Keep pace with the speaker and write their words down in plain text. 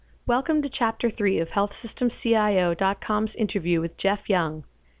Welcome to Chapter 3 of HealthSystemCIO.com's interview with Jeff Young,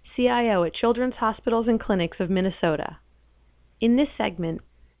 CIO at Children's Hospitals and Clinics of Minnesota. In this segment,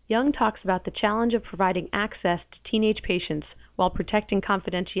 Young talks about the challenge of providing access to teenage patients while protecting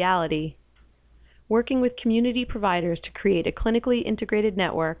confidentiality, working with community providers to create a clinically integrated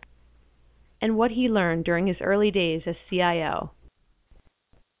network, and what he learned during his early days as CIO.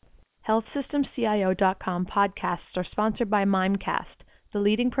 HealthSystemCIO.com podcasts are sponsored by Mimecast, the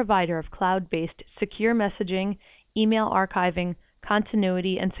leading provider of cloud-based secure messaging, email archiving,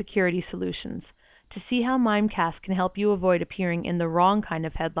 continuity, and security solutions. To see how Mimecast can help you avoid appearing in the wrong kind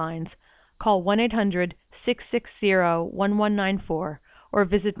of headlines, call 1-800-660-1194 or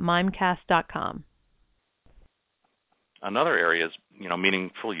visit mimecast.com. Another area is,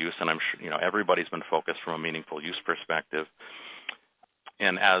 meaningful use, and I'm sure, everybody's been focused from a meaningful use perspective.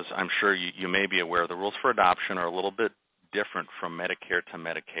 And as I'm sure you may be aware, the rules for adoption are a little bit different from Medicare to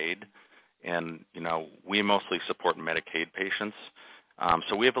Medicaid. And, we mostly support Medicaid patients.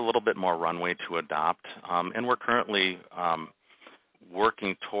 So we have a little bit more runway to adopt. And we're currently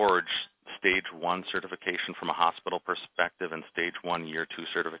working towards Stage 1 certification from a hospital perspective and Stage 1 Year 2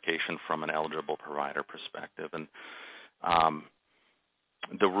 certification from an eligible provider perspective. And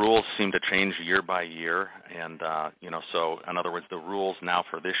the rules seem to change year by year, and so in other words, the rules now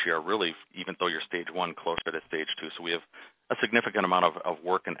for this year are really, even though you're Stage 1, closer to Stage 2. So we have a significant amount of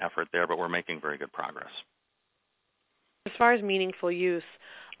work and effort there, but we're making very good progress. As far as meaningful use,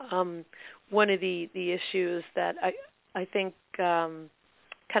 one of the issues that I think kind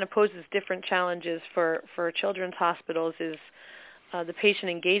of poses different challenges for children's hospitals is the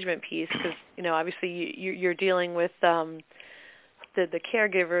patient engagement piece, because obviously you're dealing with the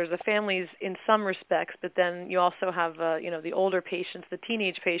caregivers, the families in some respects, but then you also have the older patients, the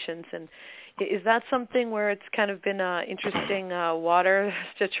teenage patients, and is that something where it's kind of been interesting water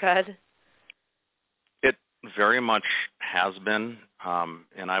to tread? It very much has been,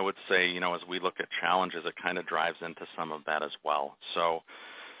 and I would say, as we look at challenges, it kind of drives into some of that as well. So,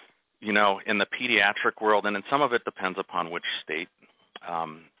 in the pediatric world, and some of it depends upon which state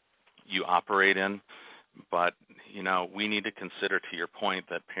you operate in, but, we need to consider, to your point,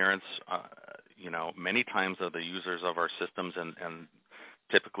 that parents, many times are the users of our systems and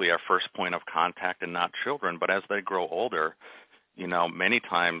typically our first point of contact, and not children. But as they grow older, many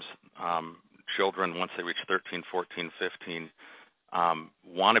times children, once they reach 13, 14, 15,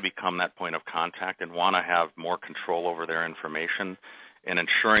 want to become that point of contact and want to have more control over their information, and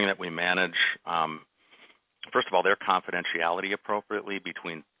ensuring that we manage, first of all, their confidentiality appropriately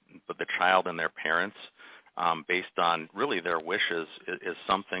between the child and their parents, based on really their wishes, is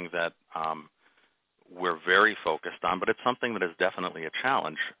something that we're very focused on, but it's something that is definitely a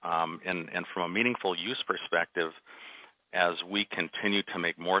challenge. And from a meaningful use perspective, as we continue to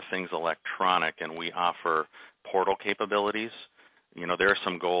make more things electronic and we offer portal capabilities, there are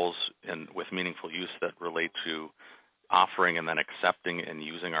some goals with meaningful use that relate to offering and then accepting and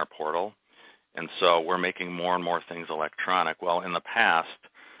using our portal. And so we're making more and more things electronic. Well, in the past,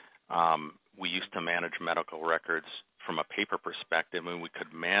 we used to manage medical records from a paper perspective, and we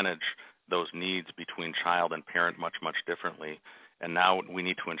could manage those needs between child and parent much, much differently. And now we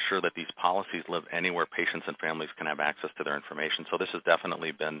need to ensure that these policies live anywhere patients and families can have access to their information. So this has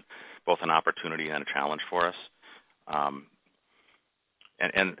definitely been both an opportunity and a challenge for us,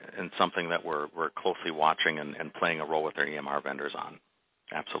 and something that we're closely watching and playing a role with our EMR vendors on.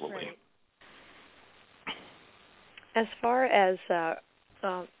 Absolutely. Right. As far as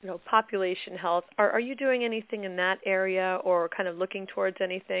population health, are you doing anything in that area, or kind of looking towards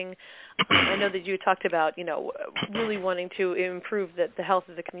anything? I know that you talked about really wanting to improve the health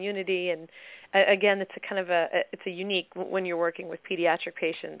of the community, and again, it's a unique when you're working with pediatric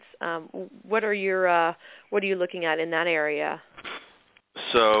patients. What are you looking at in that area?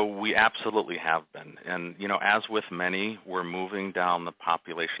 So we absolutely have been. And, as with many, we're moving down the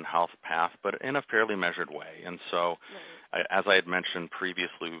population health path, but in a fairly measured way. And so, as I had mentioned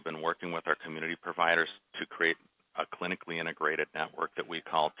previously, we've been working with our community providers to create a clinically integrated network that we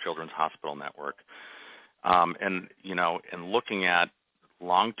call Children's Hospital Network. And looking at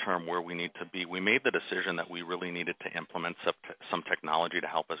long-term where we need to be, we made the decision that we really needed to implement some technology to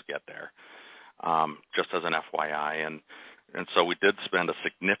help us get there, just as an FYI. And so we did spend a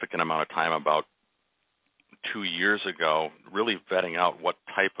significant amount of time, about 2 years ago, really vetting out what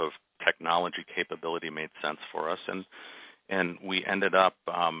type of technology capability made sense for us. And we ended up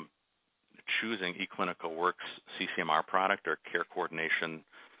choosing eClinicalWorks CCMR product, or Care Coordination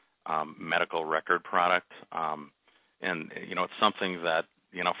Medical Record product. And, it's something that,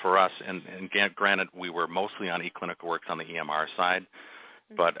 for us, and granted, we were mostly on eClinicalWorks on the EMR side,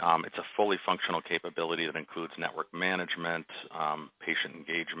 But it's a fully functional capability that includes network management, patient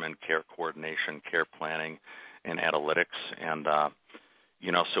engagement, care coordination, care planning, and analytics. And,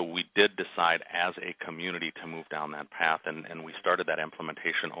 so we did decide as a community to move down that path, and we started that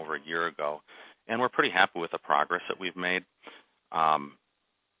implementation over a year ago. And we're pretty happy with the progress that we've made.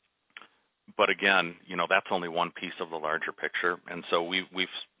 But again, that's only one piece of the larger picture. And so we've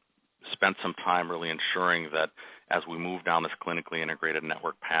spent some time really ensuring that as we move down this clinically integrated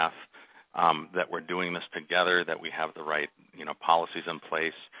network path, that we're doing this together, that we have the right, policies in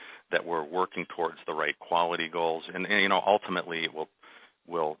place, that we're working towards the right quality goals. And ultimately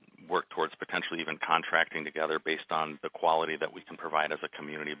we'll work towards potentially even contracting together based on the quality that we can provide as a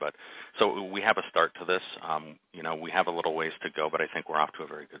community. But so we have a start to this. We have a little ways to go, but I think we're off to a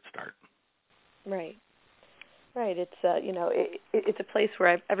very good start. Right. It's it's a place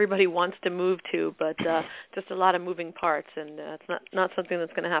where everybody wants to move to, but just a lot of moving parts, and it's not something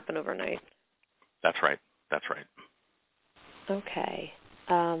that's going to happen overnight. That's right. Okay.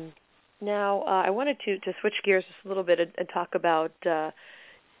 Now I wanted to switch gears just a little bit and talk about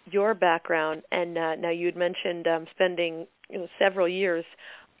your background. And now you had mentioned spending several years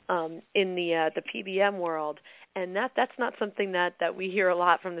in the PBM world. And that's not something that we hear a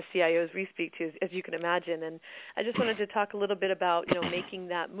lot from the CIOs we speak to, as you can imagine. And I just wanted to talk a little bit about, making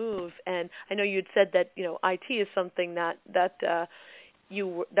that move. And I know you'd said that, IT is something that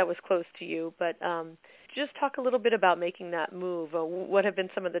was close to you. But just talk a little bit about making that move. What have been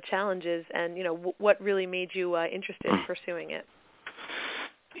some of the challenges, and, what really made you interested in pursuing it?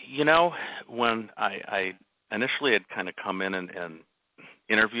 When I initially had kind of come in and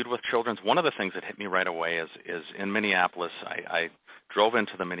interviewed with Children's, one of the things that hit me right away is in Minneapolis. I drove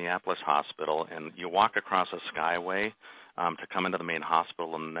into the Minneapolis hospital, and you walk across a skyway to come into the main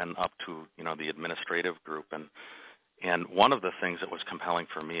hospital, and then up to the administrative group. And one of the things that was compelling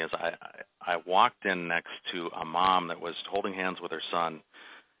for me is I walked in next to a mom that was holding hands with her son,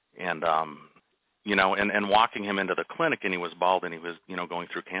 and and walking him into the clinic, and he was bald, and he was going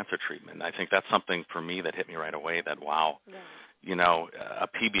through cancer treatment. I think that's something for me that hit me right away. That wow. Yeah. A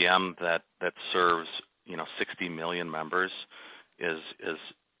PBM that serves 60 million members is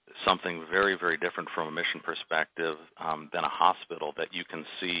something very, very different from a mission perspective than a hospital that you can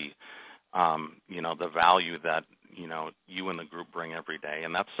see the value that you and the group bring every day,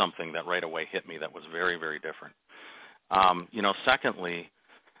 and that's something that right away hit me that was very, very different. Secondly,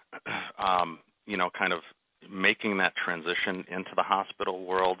 kind of making that transition into the hospital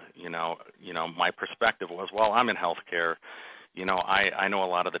world, my perspective was, well, I'm in healthcare. I know a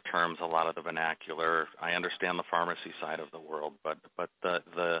lot of the terms, a lot of the vernacular. I understand the pharmacy side of the world, but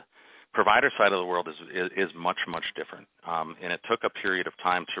the provider side of the world is much, much different. And it took a period of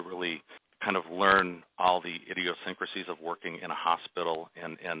time to really kind of learn all the idiosyncrasies of working in a hospital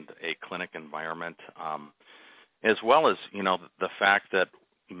and a clinic environment, as well as, the fact that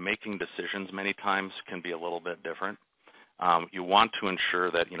making decisions many times can be a little bit different. You want to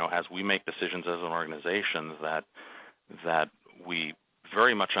ensure that, as we make decisions as an organization, that we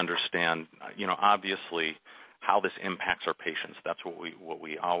very much understand, obviously how this impacts our patients. That's what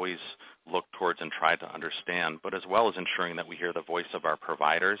we always look towards and try to understand, but as well as ensuring that we hear the voice of our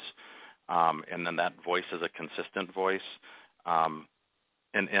providers, and then that voice is a consistent voice,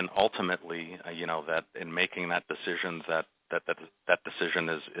 and ultimately, that in making that decision, that decision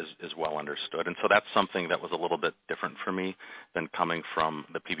is well understood. And so that's something that was a little bit different for me than coming from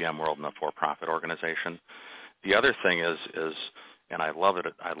the PBM world and the for-profit organization. The other thing is, and I love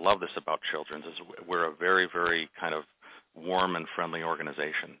this about Children's, is we're a very, very kind of warm and friendly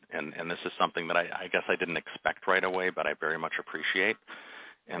organization. And this is something that I guess I didn't expect right away, but I very much appreciate.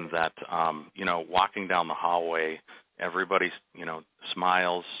 And that, walking down the hallway, everybody,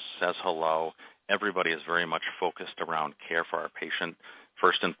 smiles, says hello. Everybody is very much focused around care for our patient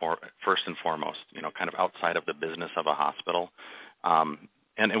first and foremost, kind of outside of the business of a hospital.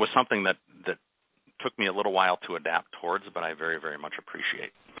 And it was something that took me a little while to adapt towards, but I very, very much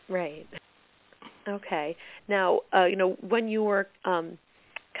appreciate. Right. Okay. Now, when you were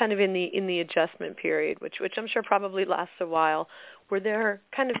kind of in the adjustment period, which I'm sure probably lasts a while, were there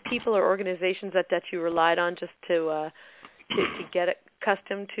kind of people or organizations that you relied on just to get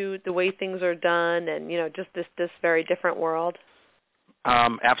accustomed to the way things are done, and just this very different world?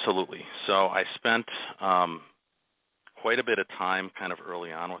 Absolutely. So I spent quite a bit of time kind of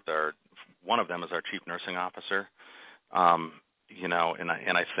early on with one of them is our chief nursing officer, and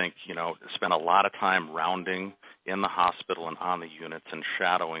I think spent a lot of time rounding in the hospital and on the units and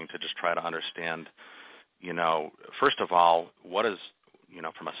shadowing to just try to understand, first of all, what is,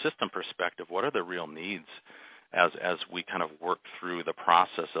 from a system perspective, what are the real needs? as we kind of worked through the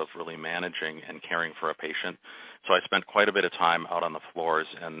process of really managing and caring for a patient. So I spent quite a bit of time out on the floors,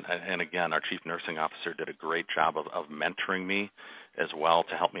 and again, our chief nursing officer did a great job of mentoring me as well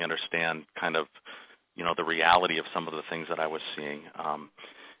to help me understand kind of, the reality of some of the things that I was seeing.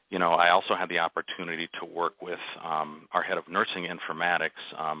 I also had the opportunity to work with our head of nursing informatics,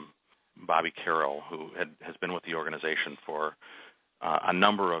 Bobby Carroll, who has been with the organization for a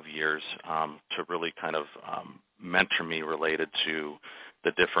number of years, to really kind of mentor me related to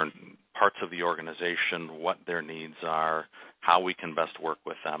the different parts of the organization, what their needs are, how we can best work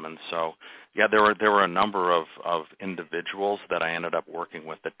with them. And so, there were a number of individuals that I ended up working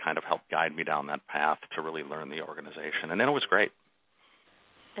with that kind of helped guide me down that path to really learn the organization. And then it was great.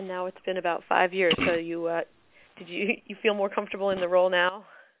 And now it's been about 5 years, so did you feel more comfortable in the role now?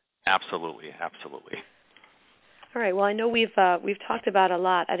 Absolutely. All right. Well, I know we've talked about a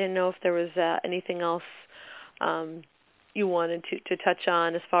lot. I didn't know if there was anything else you wanted to touch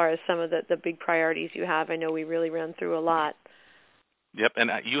on as far as some of the big priorities you have. I know we really ran through a lot. Yep,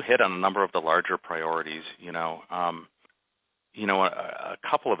 and you hit on a number of the larger priorities. A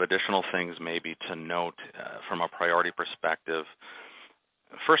couple of additional things maybe to note from a priority perspective.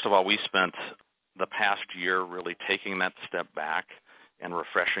 First of all, we spent the past year really taking that step back and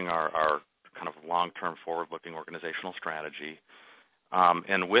refreshing our kind of long-term forward-looking organizational strategy.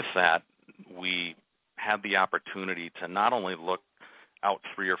 And with that, we had the opportunity to not only look out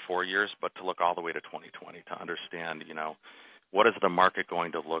 3 or 4 years, but to look all the way to 2020 to understand, what is the market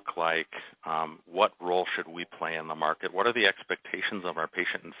going to look like? What role should we play in the market? What are the expectations of our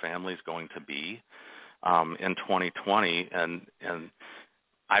patient and families going to be in 2020? And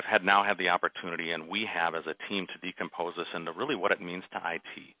I've now had the opportunity, and we have as a team, to decompose this into really what it means to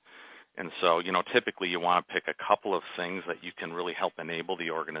IT. And so, typically you want to pick a couple of things that you can really help enable the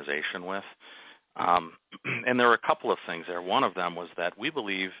organization with. And there were a couple of things there. One of them was that we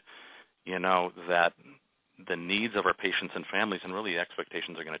believe, that the needs of our patients and families and really the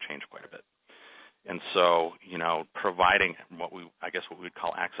expectations are going to change quite a bit. And so, providing what we would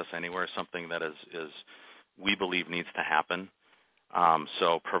call access anywhere is something that is we believe needs to happen.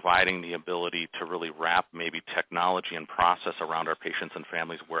 So providing the ability to really wrap maybe technology and process around our patients and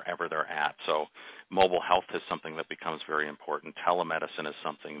families wherever they're at. So mobile health is something that becomes very important. Telemedicine is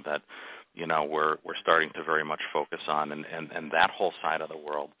something that, we're starting to very much focus on, and that whole side of the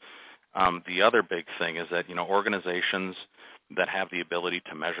world. The other big thing is that, organizations that have the ability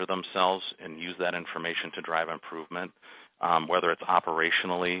to measure themselves and use that information to drive improvement, whether it's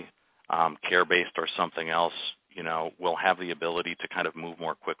operationally, care-based, or something else, will have the ability to kind of move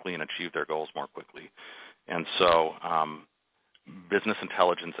more quickly and achieve their goals more quickly. And so business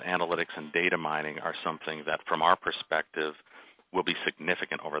intelligence, analytics, and data mining are something that, from our perspective, will be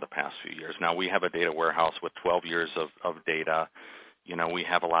significant over the past few years. Now, we have a data warehouse with 12 years of data. We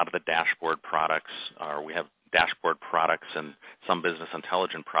have a lot of the dashboard products, or we have dashboard products and some business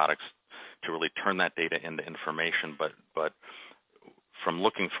intelligence products to really turn that data into information. But from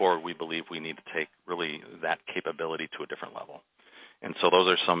looking forward, we believe we need to take really that capability to a different level. And so those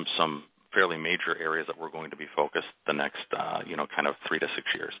are some fairly major areas that we're going to be focused the next, kind of 3 to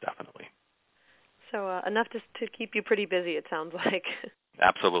 6 years, definitely. So enough to keep you pretty busy, it sounds like.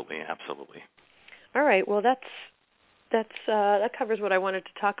 Absolutely. All right. Well, that covers what I wanted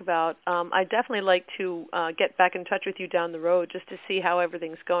to talk about. I'd definitely like to get back in touch with you down the road just to see how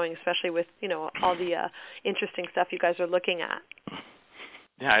everything's going, especially with, all the interesting stuff you guys are looking at.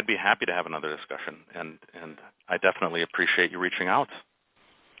 Yeah, I'd be happy to have another discussion, and I definitely appreciate you reaching out.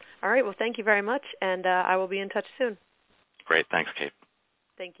 All right. Well, thank you very much, and I will be in touch soon. Great. Thanks, Kate.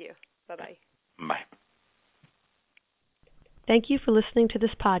 Thank you. Bye-bye. Bye. Thank you for listening to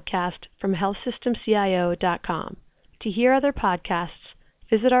this podcast from healthsystemcio.com. To hear other podcasts,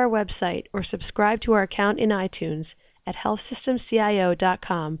 visit our website or subscribe to our account in iTunes at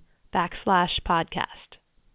healthsystemcio.com/podcast.